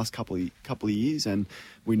 times in the last couple of years, and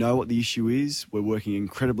we know what the issue is. We're working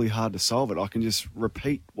incredibly hard to solve it. I can just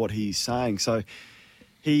repeat what he's saying. So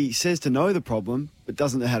he says to know the problem, but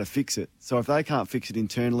doesn't know how to fix it. So if they can't fix it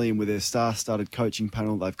internally, and with their star-studded coaching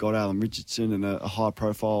panel, they've got Alan Richardson and a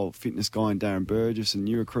high-profile fitness guy in Darren Burgess and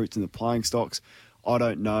new recruits in the playing stocks, I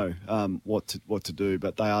don't know what to do.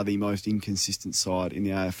 But they are the most inconsistent side in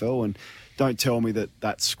the AFL, and don't tell me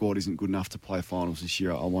that squad isn't good enough to play finals this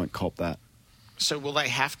year. I won't cop that. So will they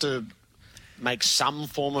have to make some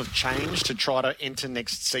form of change to try to enter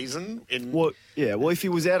next season? Well, if he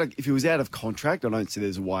was out of contract, I don't see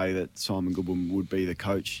there's a way that Simon Goodwin would be the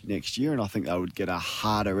coach next year, and I think they would get a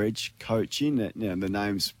harder edge coach in. The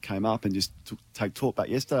names came up and just talked back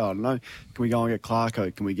yesterday. I don't know. Can we go and get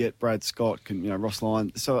Clarko? Can we get Brad Scott? Can Ross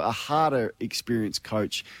Lyon? So a harder, experienced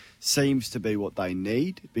coach seems to be what they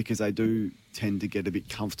need, because they do tend to get a bit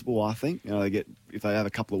comfortable, I think. If they have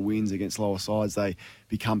a couple of wins against lower sides, they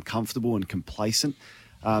become comfortable and complacent.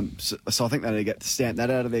 So I think they need to get to stamp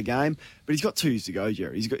that out of their game. But he's got 2 years to go,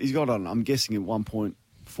 Jerry. He's got I'm guessing, at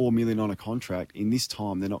 $1.4 million on a contract. In this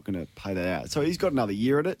time, they're not going to pay that out. So he's got another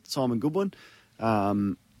year at it, Simon Goodwin.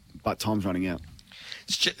 But time's running out.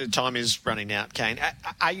 Time is running out, Kane.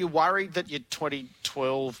 Are you worried that your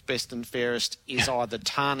 2012 best and fairest is either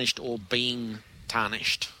tarnished or being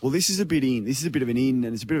tarnished? Well, this is a bit of an in,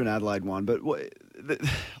 and it's a bit of an Adelaide one. But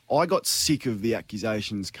I got sick of the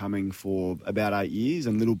accusations coming for about 8 years,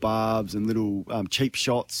 and little barbs and little cheap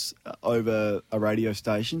shots over a radio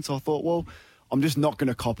station. So I thought, well, I'm just not going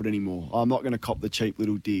to cop it anymore. I'm not going to cop the cheap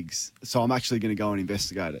little digs. So I'm actually going to go and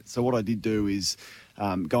investigate it. So what I did do is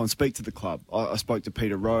go and speak to the club. I spoke to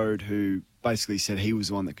Peter Rode, who basically said he was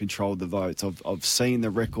the one that controlled the votes. I've seen the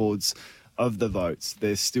records of the votes.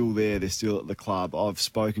 They're still there. They're still at the club. I've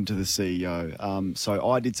spoken to the CEO. So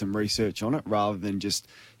I did some research on it rather than just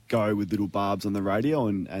go with little barbs on the radio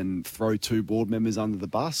and throw 2 board members under the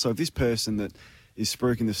bus. So if this person that is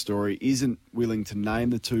spruiking the story isn't willing to name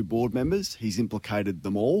the 2 board members, he's implicated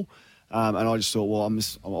them all. And I just thought, well,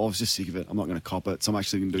 I was just sick of it. I'm not going to cop it. So I'm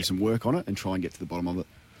actually going to do some work on it and try and get to the bottom of it.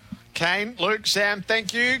 Kane, Luke, Sam,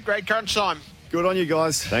 thank you. Great crunch time. Good on you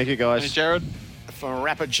guys. Thank you, guys. And Jared. For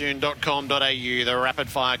rapidtune.com.au, the rapid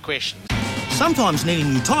fire questions. Sometimes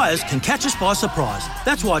needing new tyres can catch us by surprise.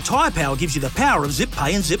 That's why Tyre Power gives you the power of Zip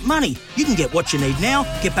Pay and Zip Money. You can get what you need now,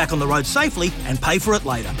 get back on the road safely and pay for it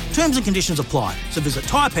later. Terms and conditions apply. So visit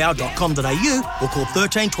tyrepower.com.au or call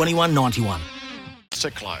 13 21 91.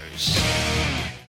 To close.